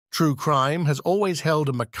True crime has always held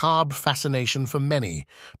a macabre fascination for many,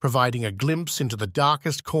 providing a glimpse into the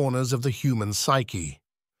darkest corners of the human psyche.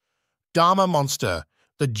 Dahmer Monster,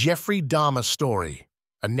 the Jeffrey Dahmer Story,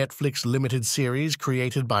 a Netflix limited series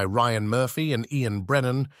created by Ryan Murphy and Ian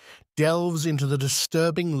Brennan, delves into the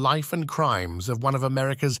disturbing life and crimes of one of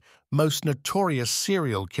America's most notorious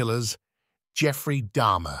serial killers, Jeffrey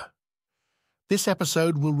Dahmer. This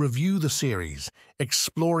episode will review the series,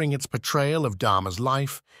 exploring its portrayal of Dahmer's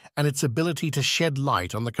life and its ability to shed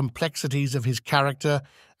light on the complexities of his character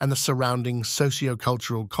and the surrounding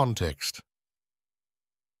sociocultural context.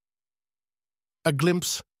 A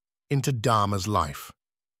glimpse into Dahmer's life.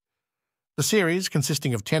 The series,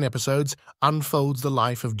 consisting of 10 episodes, unfolds the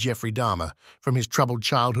life of Jeffrey Dahmer, from his troubled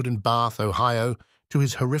childhood in Bath, Ohio, to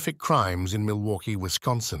his horrific crimes in Milwaukee,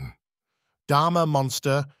 Wisconsin. Dahmer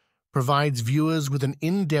Monster provides viewers with an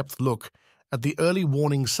in-depth look at the early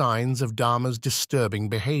warning signs of Dahmer's disturbing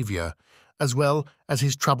behavior, as well as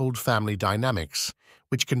his troubled family dynamics,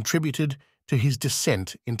 which contributed to his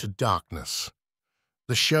descent into darkness.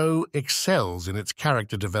 The show excels in its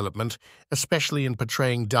character development, especially in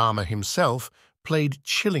portraying Dahmer himself, played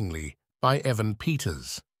chillingly by Evan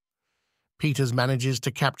Peters. Peters manages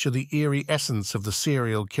to capture the eerie essence of the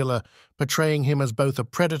serial killer, portraying him as both a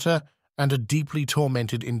predator and a deeply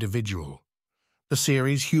tormented individual. The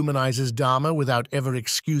series humanizes Dahmer without ever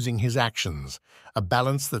excusing his actions, a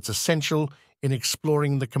balance that's essential in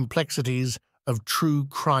exploring the complexities of true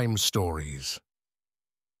crime stories.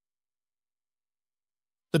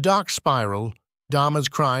 The dark spiral, Dahmer's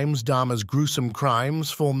crimes, Dahmer's gruesome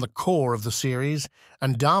crimes, form the core of the series,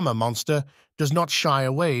 and Dahmer Monster does not shy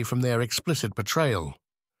away from their explicit portrayal.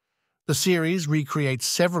 The series recreates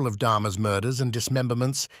several of Dahmer's murders and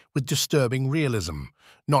dismemberments with disturbing realism,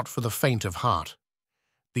 not for the faint of heart.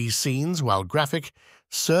 These scenes, while graphic,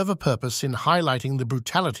 serve a purpose in highlighting the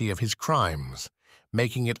brutality of his crimes,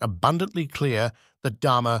 making it abundantly clear that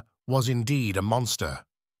Dahmer was indeed a monster.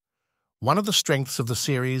 One of the strengths of the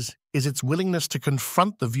series is its willingness to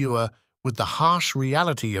confront the viewer with the harsh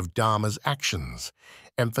reality of Dahmer's actions,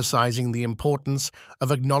 emphasizing the importance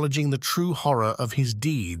of acknowledging the true horror of his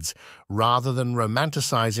deeds rather than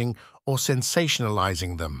romanticizing or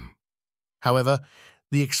sensationalizing them. However,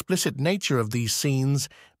 the explicit nature of these scenes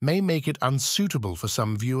may make it unsuitable for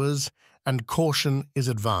some viewers, and caution is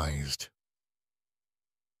advised.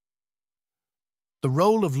 The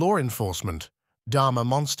role of law enforcement, Dahmer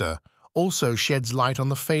Monster, also sheds light on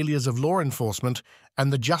the failures of law enforcement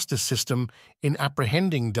and the justice system in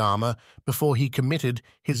apprehending Dahmer before he committed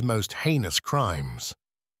his most heinous crimes.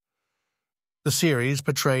 The series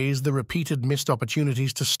portrays the repeated missed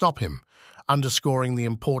opportunities to stop him, underscoring the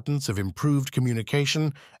importance of improved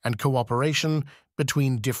communication and cooperation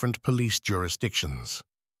between different police jurisdictions.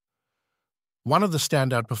 One of the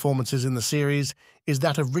standout performances in the series is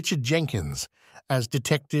that of Richard Jenkins as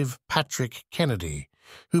Detective Patrick Kennedy,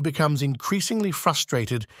 who becomes increasingly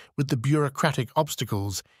frustrated with the bureaucratic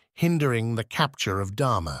obstacles hindering the capture of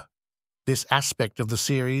Dahmer. This aspect of the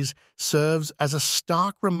series serves as a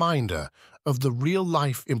stark reminder of the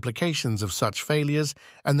real-life implications of such failures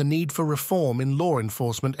and the need for reform in law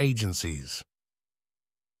enforcement agencies.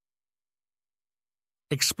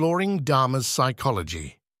 Exploring Dahmer's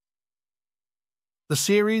psychology. The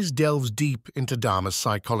series delves deep into Dahmer's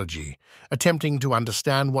psychology, attempting to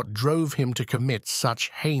understand what drove him to commit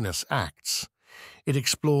such heinous acts. It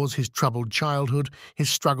explores his troubled childhood, his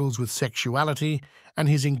struggles with sexuality, and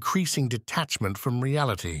his increasing detachment from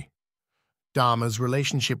reality. Dahmer's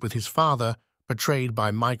relationship with his father, portrayed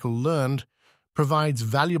by Michael Learned, provides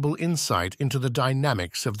valuable insight into the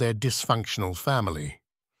dynamics of their dysfunctional family.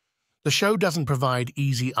 The show doesn't provide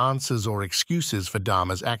easy answers or excuses for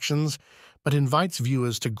Dahmer's actions, but invites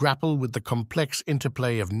viewers to grapple with the complex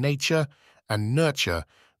interplay of nature and nurture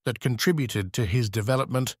that contributed to his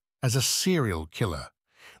development as a serial killer.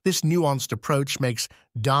 This nuanced approach makes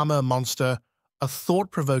Dahmer Monster a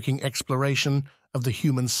thought-provoking exploration of the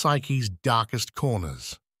human psyche's darkest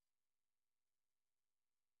corners.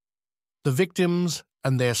 The victims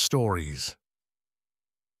and their stories.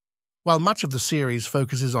 While much of the series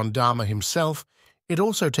focuses on Dahmer himself, it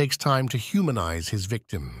also takes time to humanize his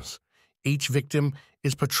victims. Each victim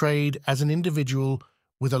is portrayed as an individual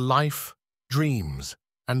with a life, dreams,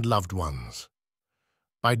 and loved ones.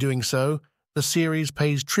 By doing so, the series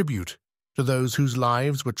pays tribute to those whose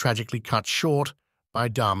lives were tragically cut short by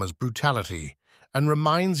Dahmer's brutality and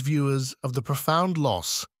reminds viewers of the profound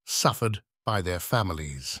loss suffered by their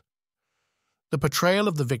families. The portrayal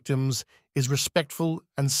of the victims is respectful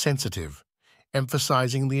and sensitive,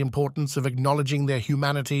 emphasizing the importance of acknowledging their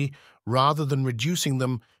humanity rather than reducing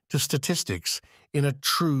them to statistics in a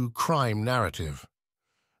true crime narrative.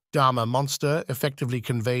 Dahmer Monster effectively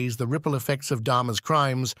conveys the ripple effects of Dahmer's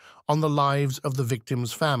crimes on the lives of the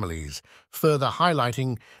victims' families, further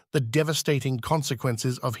highlighting the devastating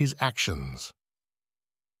consequences of his actions.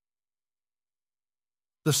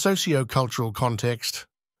 The sociocultural context.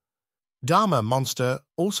 Dahmer Monster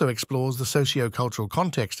also explores the sociocultural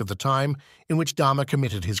context of the time in which Dahmer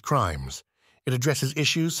committed his crimes. It addresses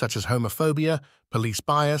issues such as homophobia, police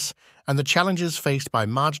bias, and the challenges faced by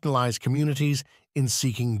marginalized communities in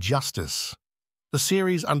seeking justice. The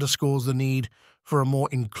series underscores the need for a more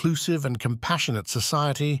inclusive and compassionate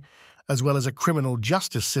society, as well as a criminal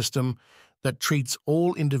justice system that treats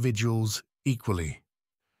all individuals equally.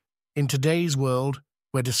 In today's world,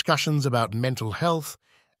 where discussions about mental health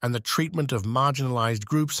and the treatment of marginalized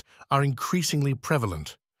groups are increasingly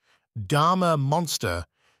prevalent, Dahmer Monster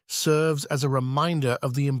serves as a reminder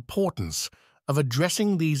of the importance of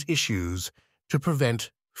addressing these issues to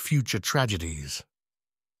prevent future tragedies.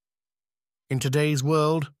 In today's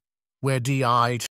world, where